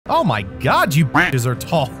Oh my god, you bitches are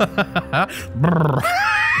tall.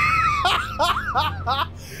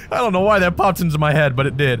 I don't know why that popped into my head, but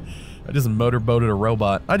it did. I just motorboated a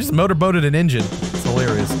robot. I just motorboated an engine. It's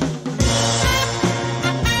hilarious.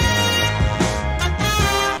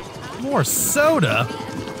 More soda?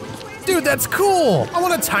 Dude, that's cool! I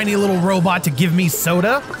want a tiny little robot to give me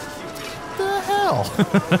soda. What the hell?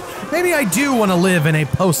 Maybe I do want to live in a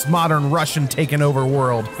postmodern Russian taken over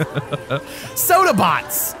world. Soda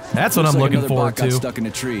bots! That's what I'm looking forward to. Stuck in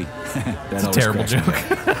a tree. That's a terrible joke.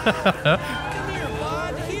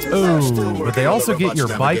 Oh, but they also get your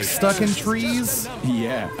bike stuck in trees?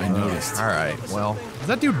 Yeah, I noticed. Alright, well, is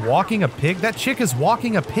that dude walking a pig? That chick is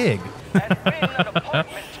walking a pig.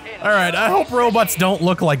 Alright, I hope robots don't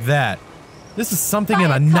look like that. This is something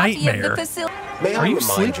in a nightmare. May I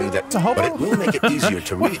remind you that, but it will make it easier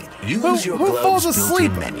to read. Use your who falls gloves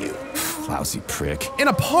asleep? built-in menu. Lousy prick. In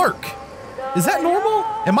a park? Is that normal?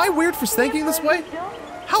 Am I weird for thinking this way?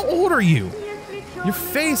 How old are you? Your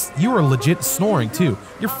face, you are legit snoring too.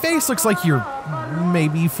 Your face looks like you're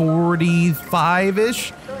maybe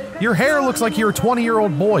 45-ish. Your hair looks like you're a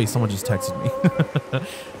 20-year-old boy. Someone just texted me.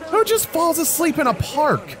 Who just falls asleep in a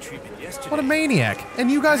park? What a maniac.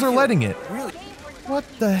 And you guys are letting it. What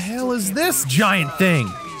the hell is this giant thing?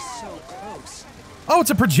 Oh,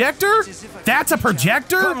 it's a projector? That's a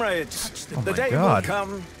projector? Oh my god.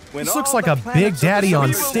 This looks like a Big Daddy on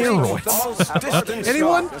steroids.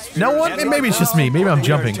 Anyone? No one? And maybe it's just me. Maybe I'm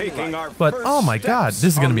jumping. But oh my god, this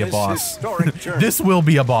is gonna be a boss. This will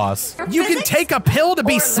be a boss. You can take a pill to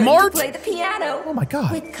be smart? Oh my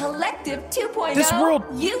god. With Collective 2.0, this world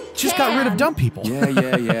just got rid of dumb people.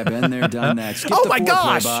 Yeah. Been there, done that. Skip oh the my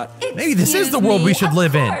gosh! Maybe this is the world we should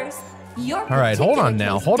live in. All right, hold on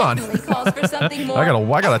now. Hold on.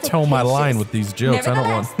 I gotta toe my line with these jokes. I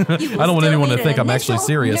don't want anyone to think I'm actually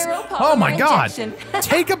serious. Oh my god!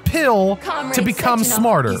 Take a pill to become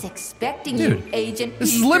smarter. Dude,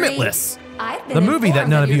 this is Limitless. The movie that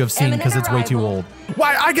none of you have seen because it's way too old.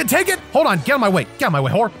 Why, I can take it? Hold on, get on my way. Get on my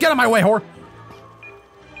way, whore. Get on my way, whore.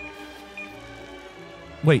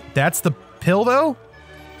 Wait, that's the pill though?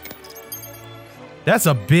 That's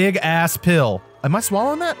a big ass pill. Am I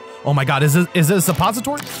swallowing that? Oh my god, is it a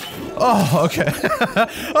suppository? Oh, okay.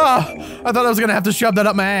 Oh, I thought I was gonna have to shove that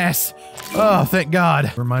up my ass. Oh, thank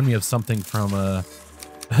god. Remind me of something from,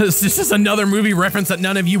 this is another movie reference that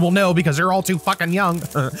none of you will know because you're all too fucking young.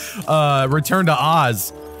 Return to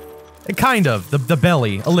Oz. Kind of, the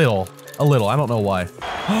belly, a little, I don't know why.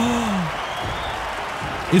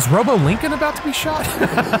 Is Robo Lincoln about to be shot?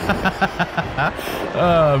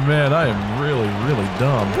 Oh man, I am really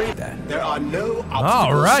dumb. There are no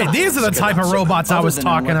all right, these are the type of robots I was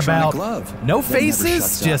talking about. No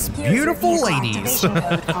faces, just beautiful ladies.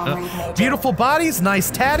 Beautiful bodies, nice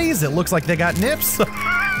tatties. It looks like they got nips.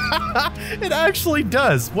 It actually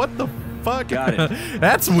does. What the fuck? Got it.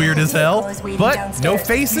 That's weird as hell. But no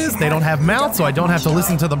faces, they don't have mouths, so I don't have to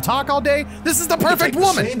listen to them talk all day. This is the perfect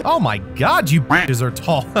woman. Oh my god, you bitches are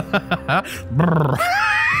tall.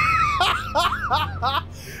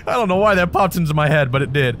 I don't know why that popped into my head, but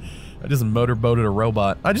it did. I just motorboated a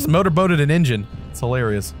robot. I just motorboated an engine. It's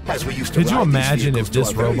hilarious. Could you imagine if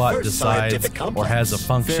this robot decides or has a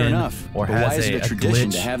function or has a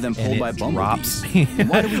glitch and it drops me?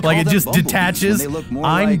 Like it just detaches?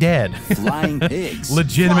 I'm dead.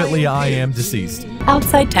 Legitimately, I am deceased.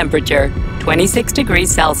 Outside temperature, 26 degrees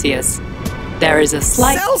Celsius. There is a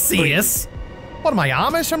slight... Celsius? What am I,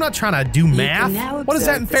 Amish? I'm not trying to do math. What is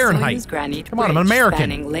that in Fahrenheit? Come on, I'm an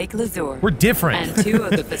American. We're different.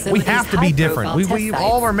 We have to be different. We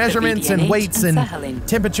all of our measurements and weights and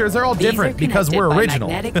temperatures are all different because we're original.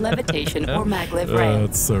 That's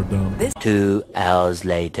so dumb. 2 hours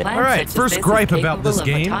later. All right, first gripe about this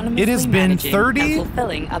game. It has been 30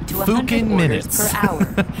 fucking minutes.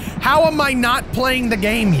 How am I not playing the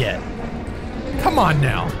game yet? Come on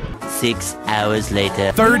now. 6 hours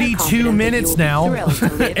later. 32 minutes now,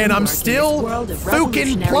 and I'm still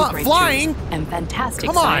fucking flying.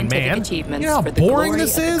 Come on, man. You know how boring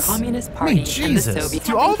this is? I mean, Jesus.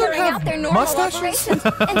 Do all of them have mustaches?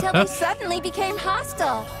 Until they suddenly became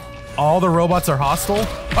hostile. All the robots are hostile?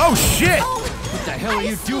 Oh, shit! What the hell are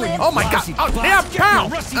you doing? Oh my god! Oh, yeah, pow!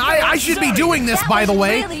 I should be doing this, by the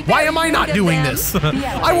way. Why am I not doing this?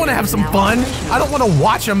 I want to have some fun. I don't want to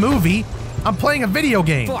watch a movie. I'm playing a video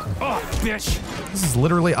game. Fuck off, bitch. This is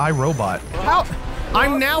literally iRobot. How?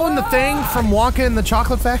 I'm now in the thing from Wonka and the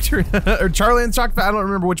Chocolate Factory, or Charlie and the Chocolate Factory. I don't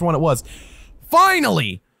remember which one it was.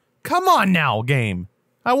 Finally! Come on now, game.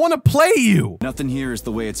 I want to play you. Nothing here is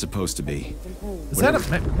the way it's supposed to be. Is that a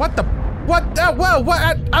what the what? Whoa! What?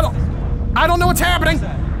 I don't know what's happening.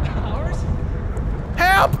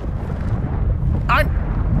 Help!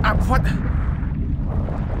 What?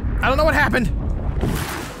 I don't know what happened.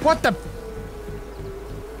 What the?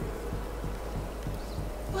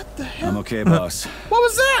 What the hell? I'm okay, boss. What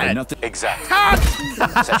was that? Hey, nothing. Exactly. Ah!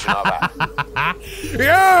 Section of that.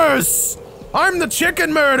 Yes! I'm the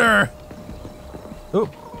chicken murderer! Ooh,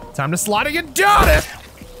 time to slaughter your daughter!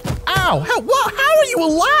 Ow! How are you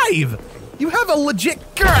alive? You have a legit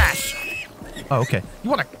crash! Oh, okay. You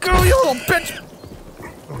wanna go, you little bitch?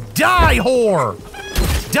 Die, whore!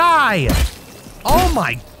 Die! Oh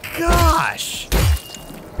my gosh!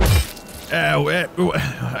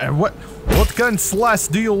 What kind of slice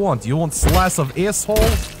do you want? You want slice of asshole?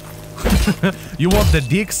 You want the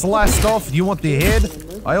dick sliced off? You want the head?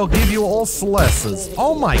 I'll give you all slices.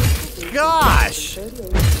 Oh my gosh!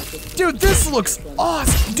 Dude, this looks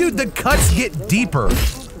awesome! Dude, the cuts get deeper.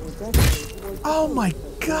 Oh my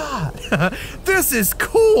god! This is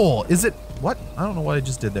cool! Is it... what? I don't know what I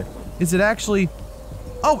just did there. Is it actually...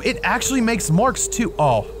 oh, it actually makes marks too.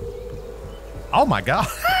 Oh. Oh my god.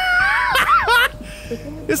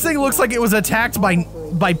 This thing looks like it was attacked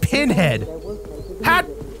by Pinhead. Hat!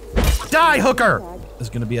 Die, hooker! There's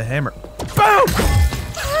gonna be a hammer. Boom!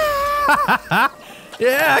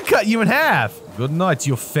 Yeah, I cut you in half. Good night,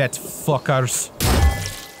 you fat fuckers.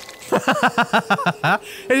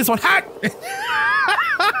 Hey, this one, hat!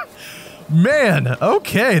 Man,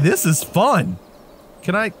 okay, this is fun.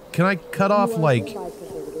 Can I cut off, like,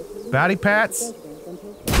 batty pats?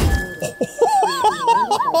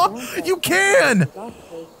 You can!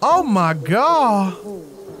 Oh my god!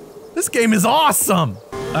 This game is awesome!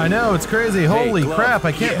 I know, it's crazy. Holy crap,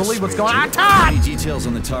 I can't believe what's going on. Any details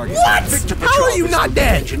on the target? What? How are you not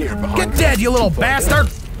dead? Get dead, you little bastard!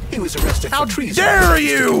 He was arrested How for treason. dare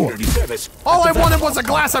you! Community service. All I wanted was a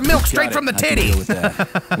glass of milk straight Got from the it. I can titty. deal with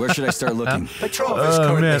that. Where should I start looking? Petrov is Oh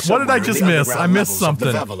currently man, what did I somewhere in just the miss? I underground missed levels of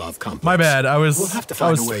the something. Vavilov complex. My bad. I We'll have to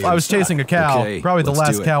find a way was inside. chasing a cow. Okay, Probably the let's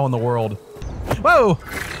last do it. cow in the world. Whoa!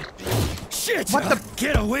 Shit! What the?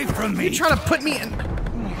 Get away from me! You trying to put me in?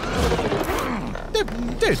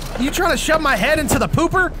 Dude, you trying to shove my head into the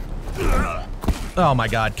pooper? Oh my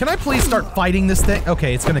god, can I please start fighting this thing?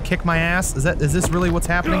 Okay, it's gonna kick my ass. Is this really what's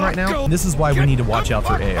happening right now? This is why we need to watch out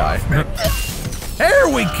for AI. There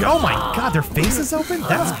we go! Oh my god, their face is open?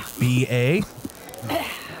 That's BA.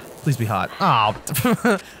 Please be hot. Oh,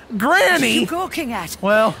 Granny! What are you gawking at?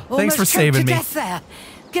 Well, thanks for Almost choked saving to me. death there.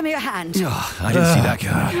 Give me your hand. Oh, I didn't see that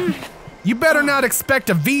coming. You better not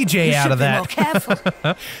expect a VJ You out should of be more that. careful.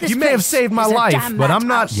 You may have saved my life, but I'm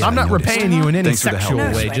not Yeah, I noticed. repaying you in any Thanks for the help. sexual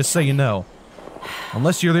No way, sweat. just so you know.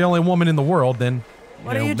 Unless you're the only woman in the world, then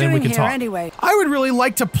What are you then we doing can here talk. anyway? I would really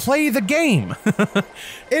like to play the game.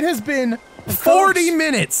 It has been 40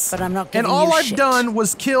 minutes, but I'm not and giving all you I've shit. done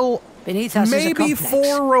was kill Beneath us is a maybe complex.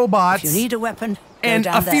 4 robots If you need a weapon, go and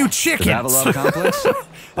down a few there. The chickens. Vavilov complex? Like,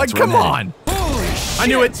 That's where come I'm on! I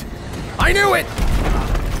knew it! I knew it!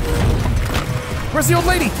 Where's the old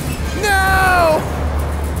lady? No!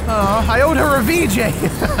 Oh, I owed her a VJ.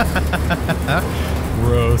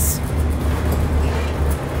 Gross.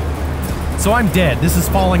 So I'm dead. This is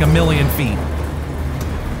falling 1,000,000 feet.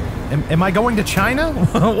 Am I going to China?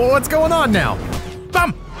 What's going on now?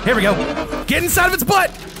 Boom! Here we go. Get inside of its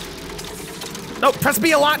butt! Oh, press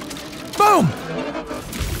B a lot. Boom!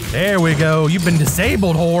 There we go. You've been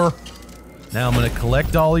disabled, whore. Now I'm gonna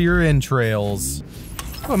collect all your entrails.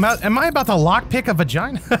 Oh, am I about to lockpick a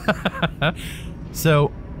vagina?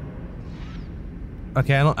 So,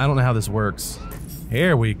 okay, I don't know how this works.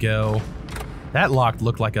 Here we go. That lock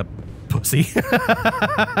looked like a pussy.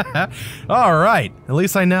 All right, at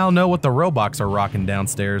least I now know what the robots are rocking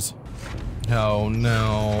downstairs. Oh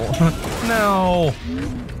no, no!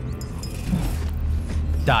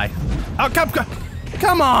 Die! Oh,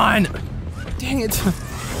 come on! Dang it!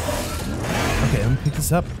 Okay, let me pick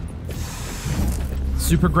this up.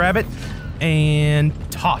 Super grab it and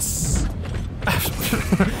toss.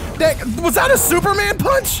 Was that a Superman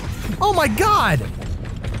punch? Oh my god!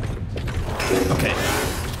 Okay,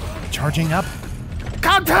 charging up.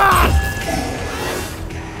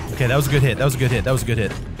 Okay, that was a good hit. That was a good hit. That was a good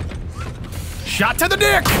hit. Shot to the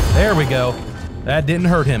dick! There we go. That didn't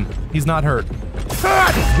hurt him. He's not hurt.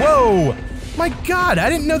 Whoa! My god, I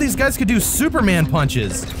didn't know these guys could do Superman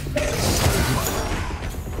punches.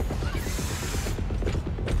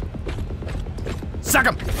 Suck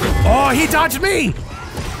him! Oh, he dodged me!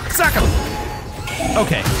 Suck him!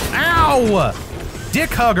 Okay. Ow!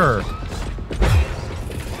 Dick hugger!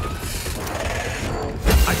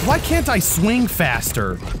 Why can't I swing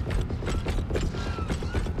faster?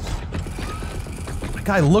 That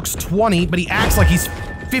guy looks 20, but he acts like he's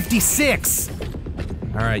 56.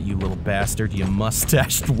 All right, you little bastard, you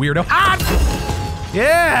mustached weirdo. Ah!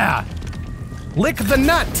 Yeah! Lick the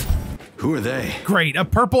nut. Who are they? Great, a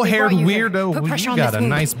purple-haired brought you here. weirdo. Put pressure You on got this a wound.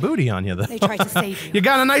 nice booty on you, though. They tried to save you. You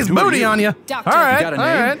got a nice Who are booty you? on you. Doctor. All right, You got a all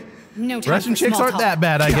name? right. No time Russian for chicks small aren't talk. that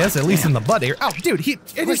bad, I guess, at least in the butt here. Oh, dude, it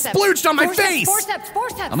Forceps. splooged on my Forceps, face. Forceps.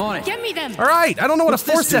 I'm on it. Get me them. All right, I don't know what What's a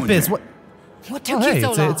this forceps doing is. here? What Oh, took hey, you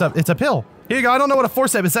so long? it's a pill. Here you go. I don't know what a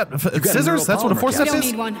forceps is. That got a scissors? That's what a neuropolymer forceps Don't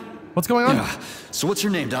is? need one. What's going on? Yeah. So what's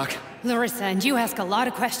your name, Doc? Larissa, and you ask a lot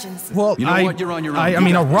of questions. Well, You know what? You're on your own. I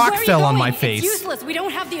mean, a rock Where are you fell on going? my It's face. useless. We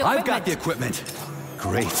don't have the equipment. I've got the equipment.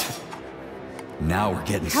 Great. Now we're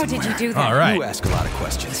getting How somewhere. did you do that? All right. You ask a lot of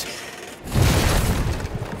questions.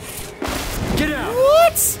 Get out!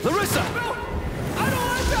 What? Larissa! No! I don't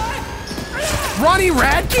want to die! Ronnie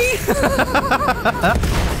Radke?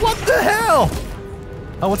 What the hell?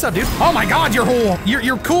 Oh, what's up, dude? Oh my God,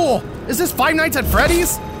 you're cool. Is this Five Nights at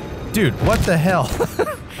Freddy's? Dude, what the hell?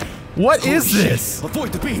 What is Holy this? shit.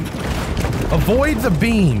 Avoid the beam. Avoid the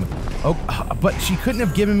beam. Oh, but she couldn't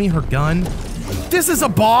have given me her gun. This is a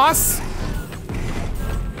boss.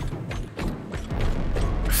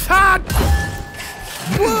 Ah!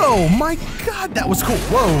 Whoa, my God, that was cool.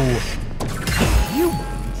 Whoa. You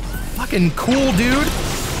fucking cool, dude.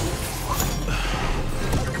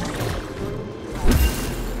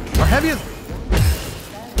 Are heavy...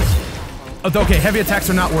 Oh, okay, heavy attacks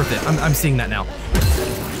are not worth it. I'm seeing that now.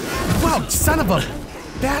 Wow, son of a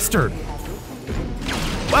bastard.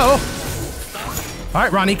 Whoa. All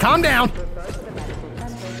right, Ronnie, calm down.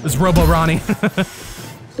 It's Robo Ronnie.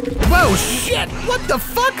 Whoa, shit, what the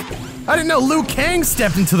fuck? I didn't know Liu Kang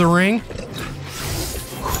stepped into the ring.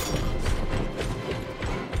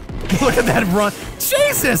 Look at that run.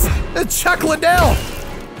 Jesus, it's Chuck Liddell.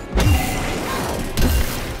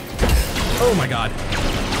 Oh my God.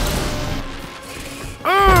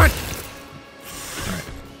 All right,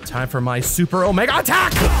 time for my super Omega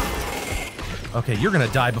attack. Okay, you're gonna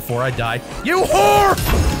die before I die. You whore!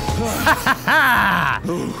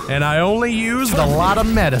 And I only used a lot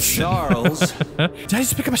of medicine. Charles. Did I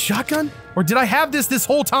just pick up a shotgun? Or did I have this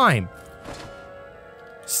whole time?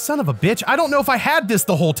 Son of a bitch, I don't know if I had this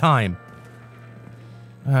the whole time.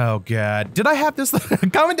 Oh God, did I have this?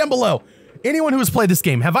 Comment down below. Anyone who has played this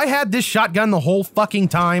game, have I had this shotgun the whole fucking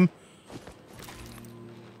time?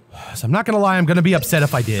 So I'm not gonna lie, I'm gonna be upset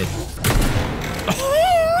if I did.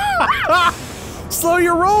 Slow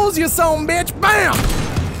your rolls, you son bitch! Bam!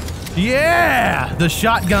 Yeah! The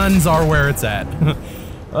shotguns are where it's at.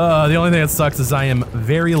 The only thing that sucks is I am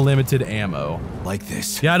very limited ammo. Like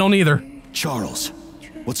this. Yeah, I don't either. Charles,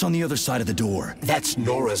 what's on the other side of the door? That's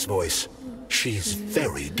Nora's voice. She's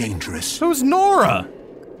very dangerous. Who's Nora?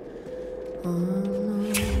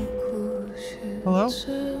 Hello?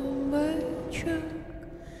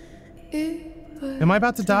 Am I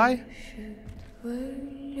about to die?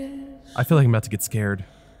 I feel like I'm about to get scared.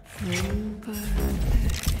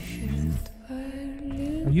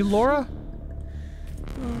 Are you Laura?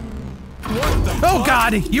 Oh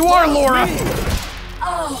God, you are Laura!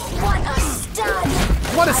 Oh, what a stud!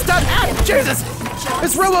 What a stud! Ah, Jesus!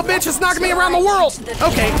 This robo bitch is knocking me around the world!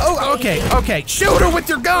 Okay, oh, okay. Shoot her with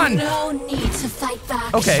your gun! No need to fight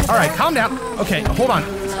back. Okay, alright, calm down. Okay, hold on.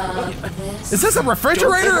 Is this a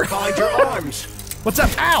refrigerator? Find your arms. What's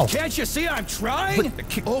up? Ow! Can't you see I'm trying?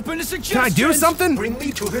 Open to suggestions. Can I do something? Bring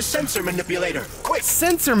me to her sensor manipulator. Quick.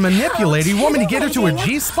 Sensor manipulator? You want me to get her to her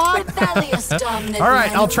G spot?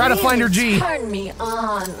 Alright, I'll try to find her G. Turn me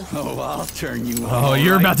on. Oh, I'll turn you on. Oh,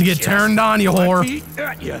 you're about to get turned on, you whore.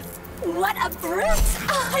 At ya. What a brute!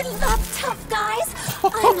 Oh, I love tough guys.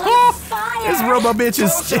 I love fire. This robo bitch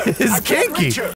is kinky.